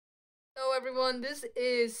Hello everyone, this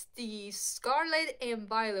is the Scarlet and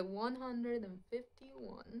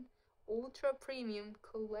Violet-151 Ultra Premium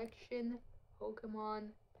Collection Pokemon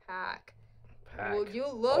Pack. Will you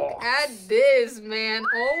look at this, man?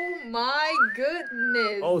 Oh my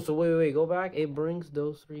goodness. Oh, so wait, go back. It brings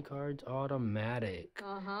those 3 cards automatic.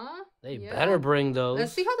 They better bring those.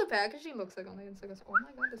 Let's see how the packaging looks like on the inside. Oh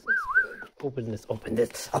my god, this looks good. Open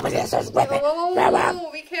this.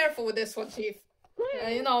 Whoa, be careful with this one, Chief.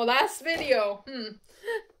 You know, last video.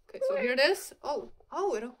 Okay, so here it is. Okay.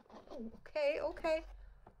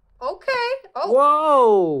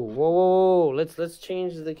 Oh. Whoa. Let's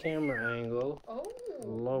change the camera angle. Oh.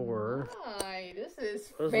 Lower. My, this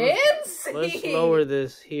is fancy. Let's lower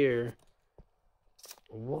this here.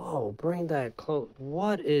 Whoa, bring that close.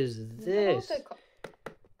 What is this?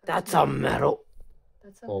 That's a metal.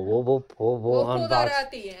 We'll pull that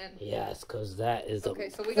at the end. Yes, because that is okay,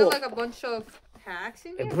 so we got like a bunch of packs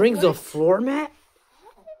in here. It brings a floor mat?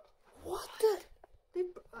 What the?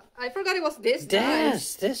 I forgot it was this nice.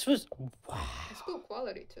 Yes, this was... Wow. It's good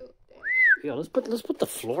quality, too. Damn. Yeah, let's put the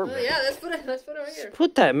floor mat. Yeah, let's put it right here. Let's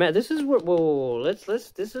put that mat. This is where... Whoa.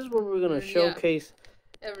 This is where we're going to showcase...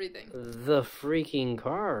 everything. The freaking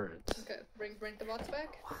cards. Okay, bring the box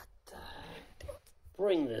back. What the heck?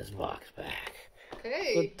 Bring this box back.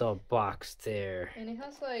 Okay. Put the box there. And it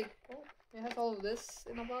has like, it has all of this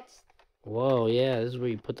in the box. Whoa, yeah, this is where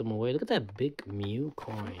you put them away. Look at that big Mew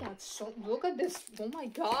coin. Look at this. Oh my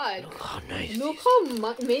god. Look how nice. Look how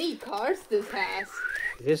many cards this has.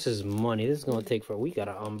 This is money. This is going to take we got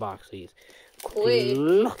to unbox these. Quick.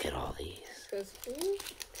 Look at all these.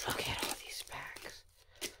 Look at all these packs.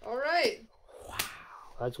 All right. Wow.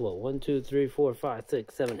 That's what? 1, 2, 3, 4, 5,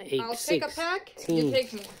 6, 7, 8, I'll 6, take a pack. 10. You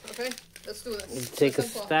take more. Okay? Let's do this. You take a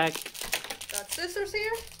stack. Got scissors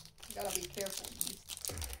here. You gotta be careful.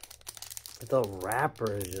 The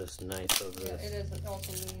wrapper is just nice of this. Yeah, it is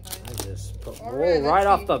also really nice. I just put right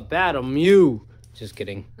off the bat a Mew. Just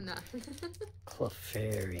kidding. Nah.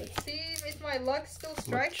 Clefairy. Let's see if my luck still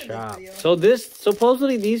strikes in this video. So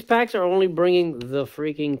supposedly these packs are only bringing the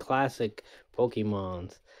freaking classic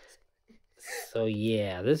Pokemons. So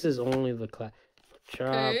yeah, this is only the classic.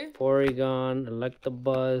 Chop, Porygon,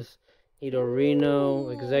 Electabuzz,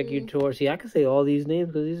 Nidorino, Executor. See, I can say all these names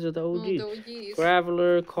because these are the OGs.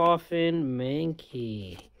 Graveler, Coffin,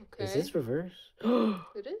 Mankey. Okay. Is this reverse?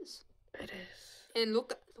 It is. It is. And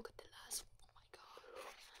look at the last one.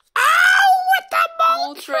 Oh my god. Ow! With the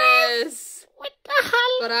Moltres! What the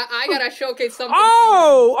hell? But I gotta showcase something.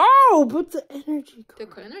 But the energy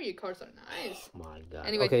cards. The energy cards are nice. Oh my god.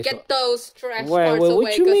 Anyway, okay, get those trash cards wait,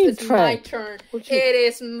 away because it's my trash? turn. It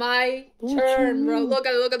is my turn, bro. Look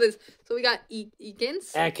at this. So we got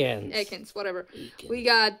Ekans, whatever. We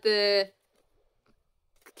got the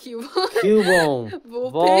Cubone.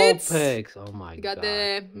 Vulpix. Oh my god. We got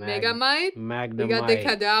the Megamite. Magnemite. We got the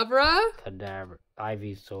Kadabra.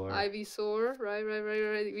 Ivysaur. Right.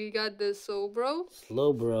 We got the Slowbro.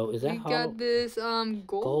 Is that we got this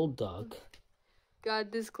Golduck.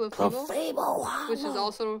 Got this Clefable, which is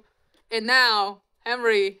also, and now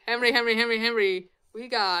Henry. We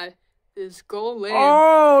got this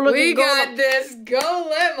Golem. We got this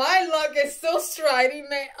Golem. My luck is still striding,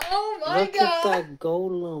 man. Oh my god! Look at that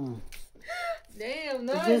Golem. Damn,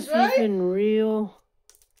 nice, is this even real?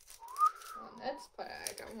 That's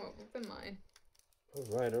pack. I'm gonna open mine. All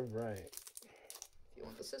right. If you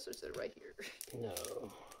want the scissors, they're right here. No.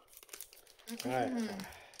 All right.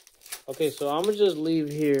 Okay, so I'm gonna just leave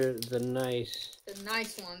here the nice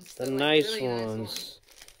ones. The nice ones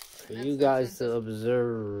for you guys to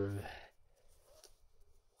observe.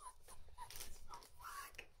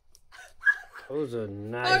 Those are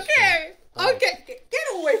nice. Okay, get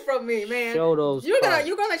away from me, man. Show those. You're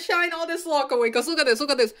gonna shine all this luck away. Cause look at this.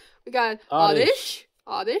 We got Oddish.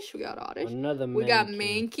 We got Oddish. Another Mankey. We got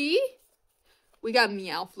Mankey. We got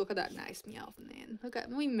Meowth. Look at that nice Meowth, man.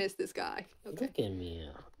 We missed this guy. Okay. Look at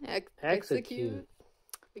Meow. Execute.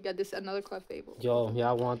 We got this another Clefable. Yo,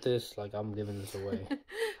 y'all want this? Like, I'm giving this away.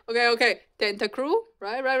 Okay. Tentacruel.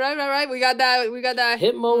 Right. We got that.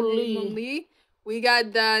 Hitmonlee. We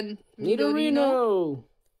got that Nidorino.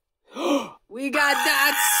 We got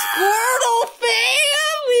that Squirtle,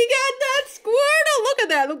 fam. We got that Squirtle. Look at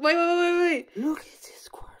that. Look, wait. Look at this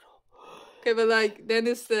Squirtle. Okay, but like then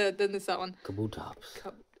it's that one. Kabutops.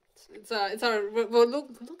 It's our. Well, look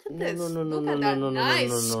at this. No. Look at that nice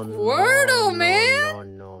Squirtle,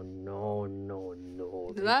 man. No.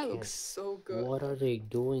 That looks so good. What are they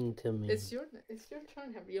doing to me? It's your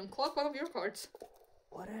turn, Henry. Unclock one of your cards.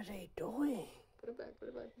 What are they doing? Put it back.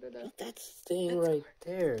 That's staying right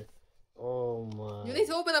there. Oh my. You need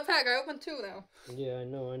to open a pack. I opened 2 now. Yeah, I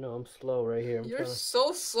know. I'm slow right here. You're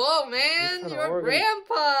so slow, man. You're a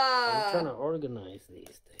grandpa. I'm trying to organize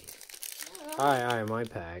these things. Alright, my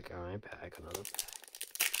pack. Another pack.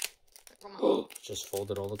 Come on. Just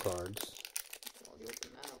folded all the cards.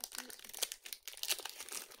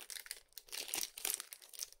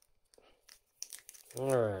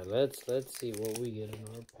 Alright, let's see what we get in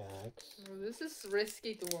our packs. Oh, this is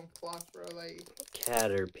risky to unplug, bro. Like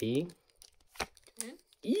Caterpie. Okay.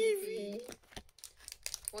 Eevee.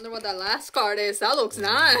 Wonder what that last card is. That looks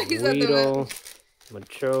nice. Weedle.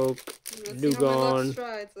 Machoke. Dugong.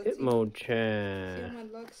 See Hitmonchan. my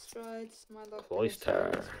luck strides. My luck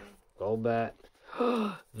Cloyster. Golbat.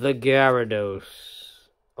 The Gyarados.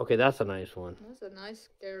 Okay, that's a nice one. That's a nice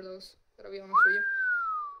Gyarados. Gotta be honest with you.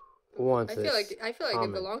 Who wants I feel like it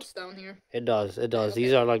belongs down here. It does. Okay.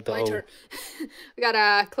 These are like the old. We got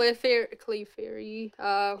a Clefairy.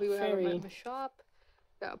 We would have in the shop.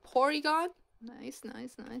 Got a Porygon. Nice. I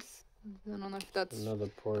don't know if that's another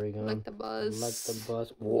Porygon. like the buzz.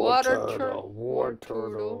 Water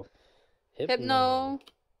Turtle. Hypno.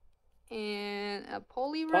 And a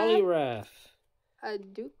Poliwrath. A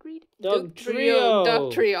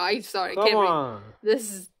Dugtrio. I'm sorry. Come on.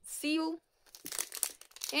 This is Seal.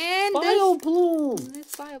 And Vileplume.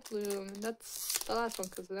 This Vileplume. That's the last one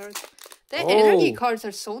because the energy cards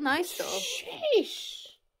are so nice though. Sheesh.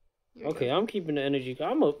 Okay, I'm keeping the energy.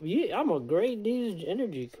 I'm a grade these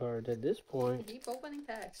energy cards at this point. Keep opening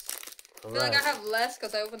packs. I feel like I have less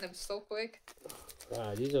because I opened them so quick.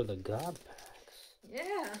 Right, these are the God packs.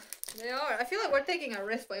 Yeah, they are. I feel like we're taking a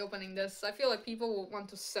risk by opening this. I feel like people will want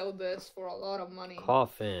to sell this for a lot of money.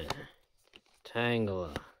 Coffin,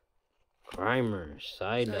 Tangela, Grimer,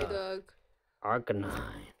 Psyduck,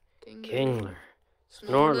 Arcanine, Kingler,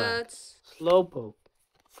 Snorlax, Slowpoke,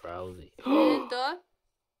 Drowsy, and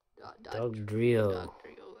Dugtrio.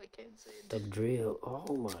 I can't say it. Dugtrio.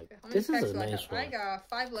 Oh my. Okay, this is a nice one. I got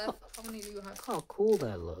 5 left. How many do you have? Look how cool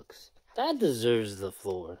that looks. That deserves the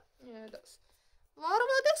floor. Yeah, it does. What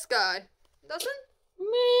about this guy? Doesn't?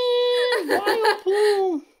 Man,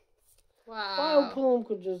 Vileplume. Wow. Vileplume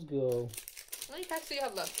could just go. How many packs do you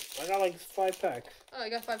have left? I got like 5 packs. Oh, I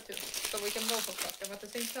got 5 too. So we can both hook them at the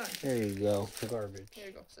same time. There you go. Garbage. Here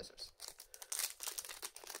you go. Scissors.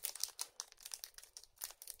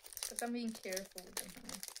 Because I'm being careful with them.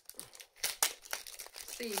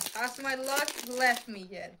 See, has my luck left me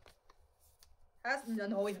yet?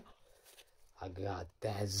 No. I got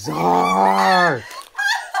that Czar.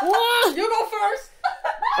 What? You go first.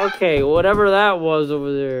 Okay, whatever that was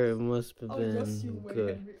over there, it must have been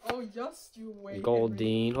good. Henry. Oh, just you wait.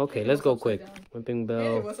 Goldeen. Okay, let's go quick. Whipping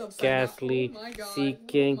Bell, Ghastly,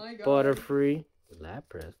 Seeking, Butterfree,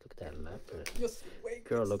 Lapras. Look at that Lapras. Just wait.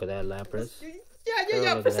 Girl, look at that Lapras.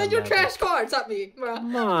 Yeah. Present your trash cards at me, bro.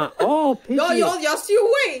 Come on. Oh, Pidgeot. No, just you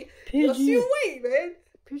wait. Just you wait, man.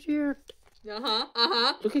 Pidgeot.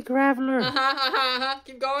 Uh-huh. Look at Graveler.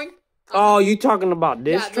 Keep going. Oh, you talking about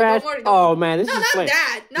this trash? Don't worry, oh man, this is not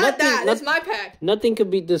that. Not that. That's my pack. Nothing could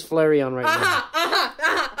beat this Flareon right now.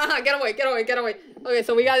 Get away. Okay,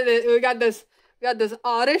 so we got this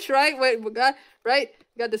Oddish, right? Wait, we got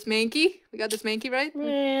this Mankey. right?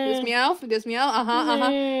 This Meow.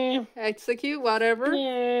 Execute, whatever.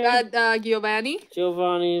 Got Giovanni.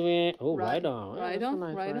 Man. Oh, right on. Right.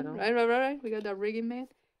 We got that Rigging Man.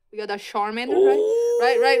 We got that Charmander,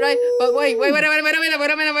 right? But wait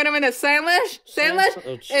a minute. Sandlash? And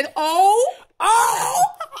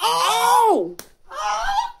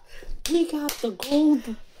we got the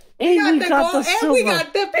gold. We got the silver. And we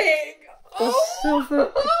got the pig.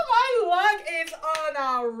 Silver. Oh, my luck is on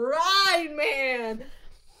a ride, man.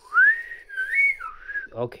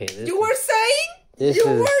 Okay. You were saying?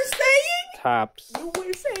 Tops. You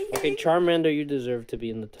were saying? Okay, Charmander, you deserve to be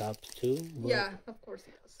in the tops too. Yeah, of course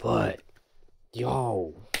he does. But,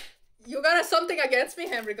 yo. You got something against me,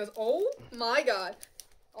 Henry, because oh my god.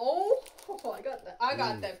 I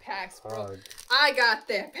got the packs, bro. Hard. I got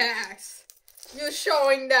the packs. You're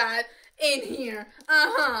showing that in here.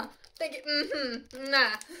 Think it,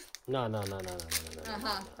 nah. No.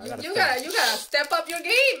 You gotta step up your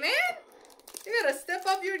game, man. You gotta step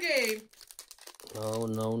up your game. No.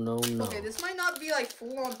 Okay, this might not be like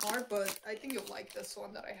full on hard, but I think you'll like this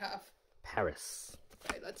one that I have. Paris.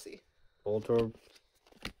 Okay, let's see. Voltorb.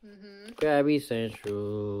 Gabby,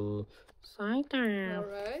 Sandshrew. Scyther.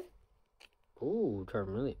 Alright. Ooh,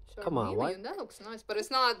 Charmeleon. Come on, what? That looks nice, but it's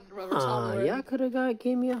not rubber. Yeah, I could have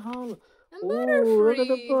gave me a hollow. And Butterfree. Look at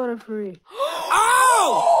the Butterfree.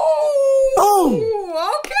 Oh! Boom!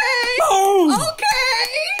 Okay!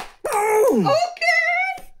 Boom!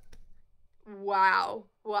 Okay! Wow.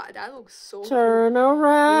 Wow, that looks so Turn cool.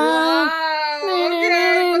 around. Wow.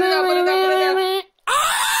 Okay, put it down, put it down, put it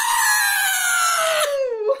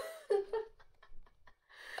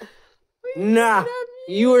down. Nah.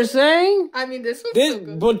 You were saying? I mean, this looks so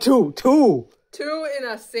good. But two. Two in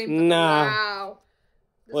a same. Nah. Wow.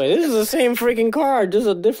 Wait, this is the same freaking card, just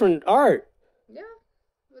a different art. Yeah,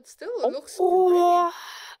 but still, it looks great.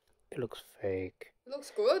 It looks fake. It looks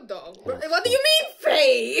good though. What do you mean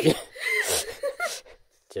fake?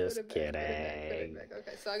 Just kidding. Okay,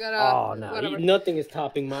 so I got Oh no, nothing is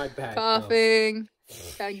topping my pack. Coughing,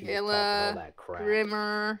 Tangela,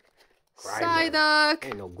 Grimmer, Psyduck.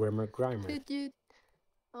 Ain't no Grimer. Pidgeot,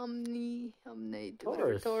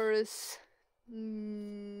 Taurus,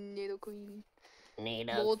 Nidoqueen,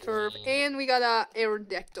 Voltorb, and we got a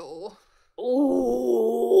Aerodactyl.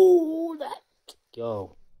 Oh, that.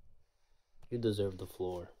 Yo, you deserve the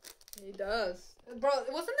floor. He does. Bro,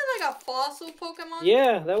 wasn't it like a fossil Pokemon?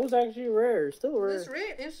 Yeah, that was actually rare. Still rare.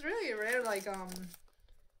 It's really rare. Like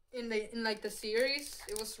in the series,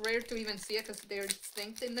 it was rare to even see it because they're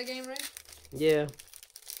extinct in the game, right? Yeah.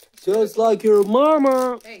 Just like your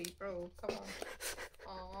mama. Hey, bro, come on.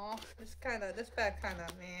 Aw, this pack kinda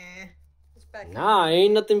meh. This pack. Nah,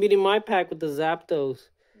 ain't nothing beating my pack with the Zapdos.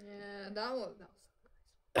 Yeah, that was.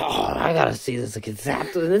 Oh, I gotta see this against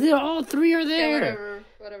Zapdos. All three are there. Yeah,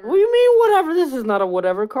 whatever. What do you mean, whatever? This is not a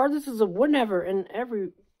whatever card. This is a whenever and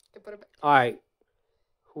every. Alright.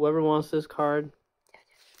 Whoever wants this card,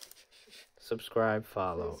 subscribe,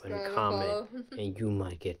 follow, and comment. And you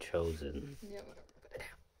might get chosen. Yeah, whatever.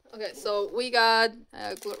 Okay, so we got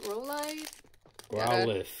Growlithe.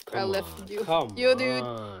 Growlithe. Come on. Dude.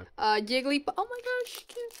 Jigglypuff. Oh my gosh.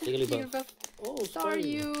 Jigglypuff. Oh,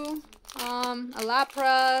 Staryu. A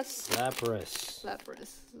Lapras.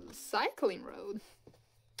 Lapras. Cycling Road.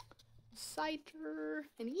 Scyther.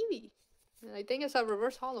 And Eevee. And I think it's a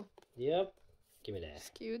reverse holo. Yep. Give me that. It's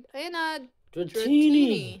cute. And a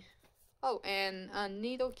Dratini. Oh, and a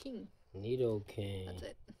Nidoking. Nidoking. That's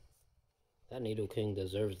it. That Nidoking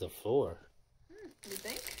deserves the floor. You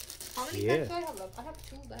think? How many packs do I have left? I have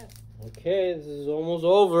 2 left. Okay, this is almost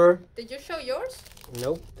over. Did you show yours?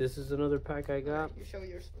 Nope, this is another pack I got. You show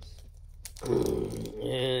yours first.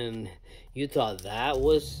 And you thought that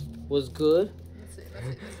was good? Let's see.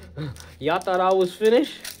 Y'all thought I was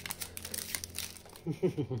finished?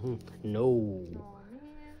 No. Oh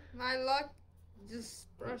man, my luck just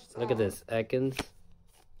brushed Look off. at this. Ekans,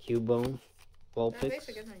 Cubone, Vulpix,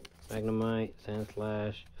 Magnemite,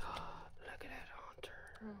 Sandslash. Look at that Haunter.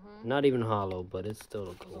 Not even hollow, but it's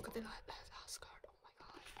still a cool. Look at the last card. Oh my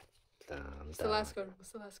gosh. What's the last card?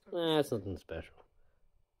 What's the last card? Nah, it's nothing special.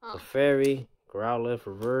 A Fairy, Growlithe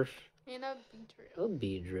reverse. And a Beedrill. A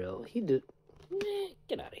Beedrill. He did.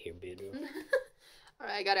 Get out of here, Beedrill.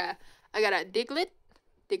 Alright, I got a Diglett.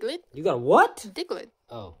 You got a what? Diglett.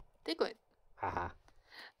 Oh. Diglett. Haha.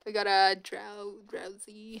 We got a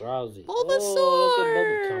Drowsy. Bulbasaur. Oh, look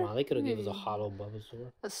at Come on, they could have given us a hollow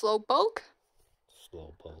Bulbasaur. A Slowpoke.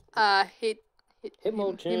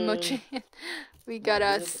 Hitmonchan. We got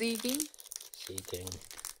a Seaking.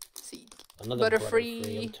 Another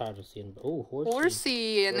Butterfree. I'm tired of seeing. Oh,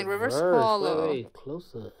 Horsey and the reverse holo. Wait,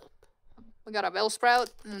 close up. We got a Bellsprout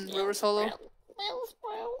and reverse holo.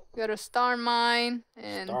 We got a Starmine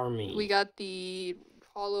and we got the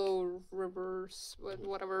holo reverse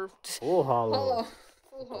whatever. Full holo.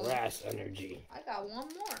 Grass energy. I got one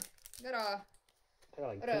more. I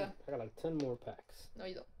got like 10 more packs. No,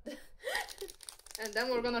 you don't. And then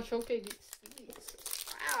we're gonna showcase these.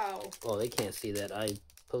 Wow. Oh, they can't see that. I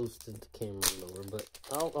posted the camera lower, but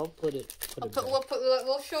I'll put it.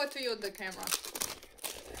 We'll show it to you on the camera. I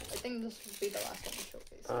think this will be the last one we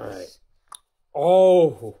showcase. All right.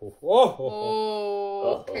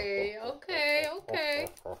 Okay.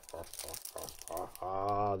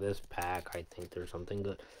 This pack, I think there's something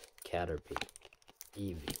good. Caterpie,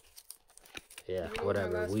 Eevee. Yeah,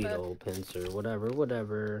 whatever. Weedle, Pinsir,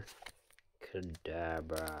 whatever.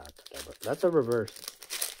 Kadabra. That's a reverse.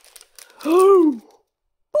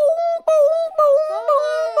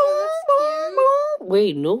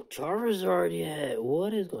 Wait, no Charizard yet.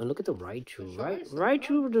 What is going on? Look at the Raichu.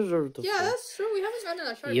 Raichu deserves the Yeah, that's true. We haven't gotten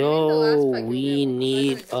a Charizard. Yo, we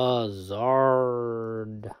need a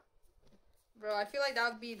Zard. Bro, I feel like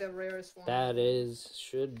that would be the rarest one.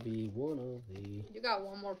 Should be one of the... You got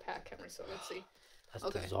one more pack, Henry, so let's see. That's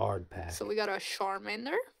the Zard pack. So we got a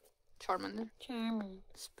Charmander.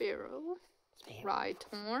 Spearow.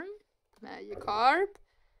 Rhyhorn. Magikarp.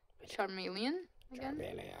 Charmeleon again.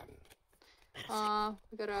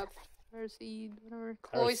 We got a Percy, whatever.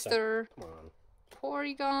 Cloyster. Come on.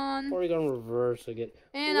 Porygon. Porygon reverse again.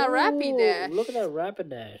 And a Rapidash. Look at that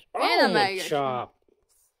Rapidash. And a Mega Chop.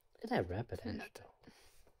 Look at that Rapidash, though.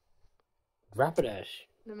 Rapidash.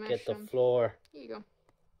 Get the floor. Here you go.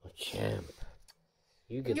 A champ.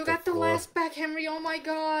 You got the last pack, Henry. Oh my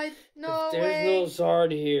god. No way. There's no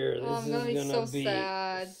Zard here. This I'm gonna be so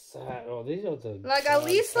sad. Oh, these are the like at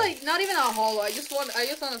least like not even a holo. I just want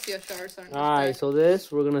to see a Charizard. Alright, so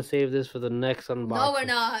this we're gonna save this for the next unboxing. No, we're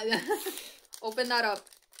not. Open that up.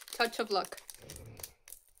 Touch of luck.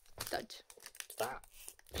 Touch. Stop.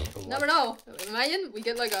 Never know. Imagine we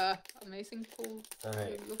get like a amazing cool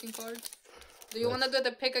looking card. Do you want to do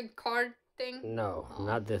the pick a card thing? No,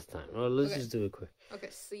 not this time. Well, let's just do it quick. Okay,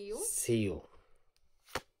 seal. Seal.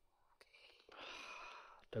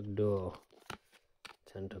 Duckduo.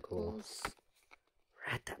 Tentacles.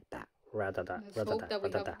 Ratata. Ratata. Let's hope that we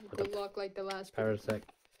have good luck like the last Parasect.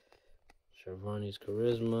 Shervani's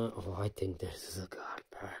Charisma. Oh, I think this is a god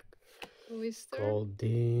pack. Oyster.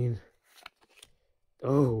 Goldeen.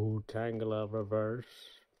 Oh, Tangela reverse.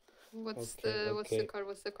 What's the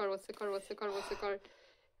card?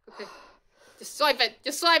 Okay. Just swipe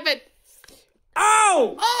it.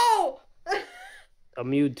 Oh! Oh! A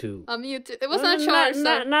Mewtwo. It wasn't a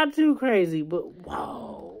Charizard. Not too crazy, but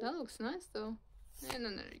wow. That looks nice though. And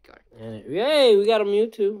another card. Yay, we got a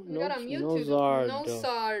Mewtwo. We got a Mewtwo. No Zard. No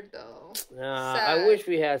Zard though. Nah, I wish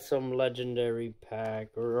we had some legendary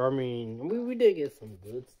pack. Or I mean, we did get some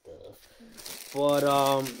good stuff. But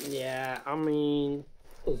yeah, I mean.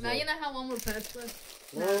 Now you know how one more pack left.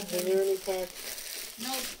 No, is there any packs?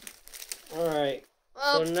 No. Alright.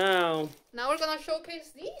 Well, so now we're gonna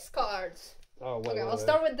showcase these cards. Oh, wait, I'll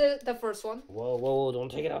start with the first one. Whoa, don't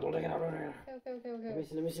take it out, Okay.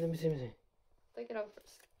 Let me see. Take it out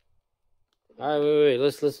first. Alright, wait,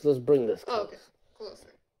 let's bring this close. Oh, okay,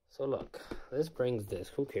 closer. So look, this brings this.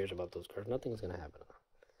 Who cares about those cards? Nothing's gonna happen.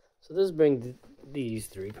 So this brings these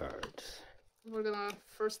three cards. We're gonna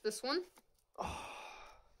first this one. Oh,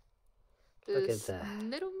 look at that.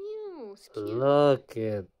 Little Mew. Look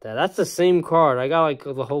at that. That's the same card. I got like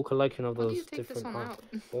the whole collection of those different cards.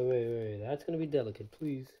 Wait. That's gonna be delicate,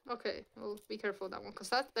 please. Okay, well, be careful with that one,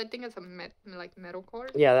 cause I think it's a metal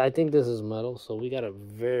card. Yeah, I think this is metal, so we gotta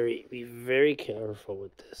be very careful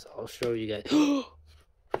with this. I'll show you guys.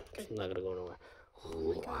 It's not gonna go nowhere.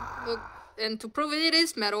 Oh my god! Look, and to prove it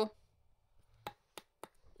is metal.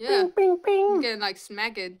 Yeah. Bing. You can like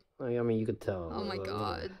smack it. I mean, you could tell. Oh my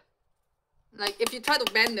god! Like if you try to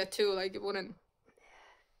bend it too, like it wouldn't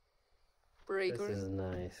break. This is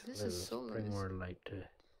nice. This is so nice. Bring more light to it.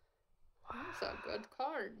 That's a good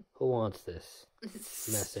card. Who wants this?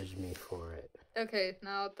 Message me for it. Okay,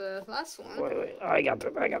 now the last one. Wait. I got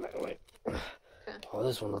that. Wait. Okay. Oh,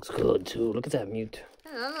 this one looks good too. Look at that Mewtwo.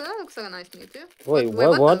 Yeah, that looks like a nice Mewtwo. Wait,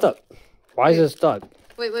 what the? Why is it stuck?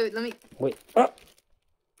 Wait, let me. Wait.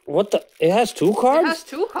 What the? It has two cards? It has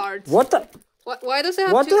two cards. What the? Why does it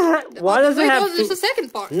have what two? What the heck? Why does it have two? There's a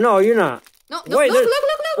second part. No, you're not. No, wait, look.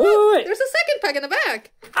 Wait. There's a second pack in the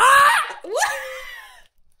back. Ah!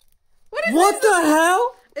 What the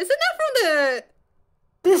hell? Isn't that from the...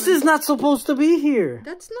 This is not supposed to be here.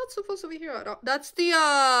 That's not supposed to be here at all. That's the,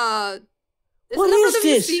 what is from the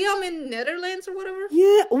this? museum in Netherlands or whatever?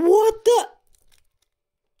 Yeah, what the...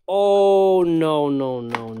 Oh, no.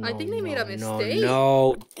 I think they made a mistake.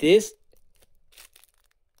 No, this...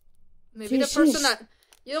 Maybe the person that...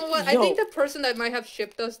 You know what? I think the person that might have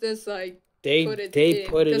shipped us this, like, they put it in.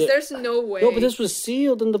 Because there's no way. No, but this was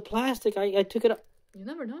sealed in the plastic. I took it up. You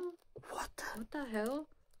never know. What the hell?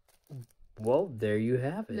 Well, there you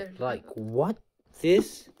have it. What?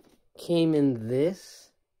 This came in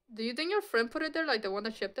this? Do you think your friend put it there, like the one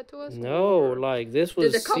that shipped it to us? No, this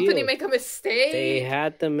was Did the company make a mistake? They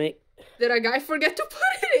had to make... Did a guy forget to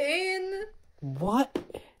put it in? What?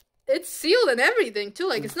 It's sealed and everything, too.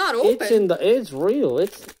 Like, it's not open. It's real.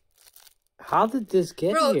 How did this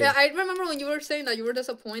get here? Bro, I remember when you were saying that you were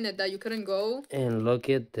disappointed that you couldn't go. And look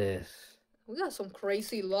at this. We got some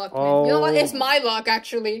crazy luck, man. You know what? It's my luck,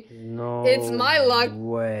 actually. No It's my luck.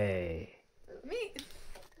 way. Me.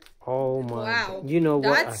 Oh my. Wow. You know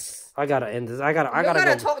what? I gotta end this. I gotta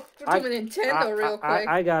talk to Nintendo real quick.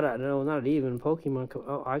 I gotta not even Pokemon.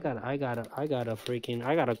 Oh, I gotta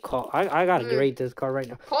rate this card right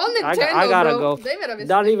now. Call Nintendo, I gotta bro. go. They made a mistake.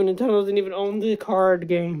 Not even Nintendo doesn't even own the card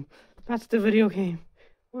game. That's the video game.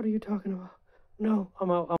 What are you talking about? No,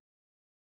 I'm out.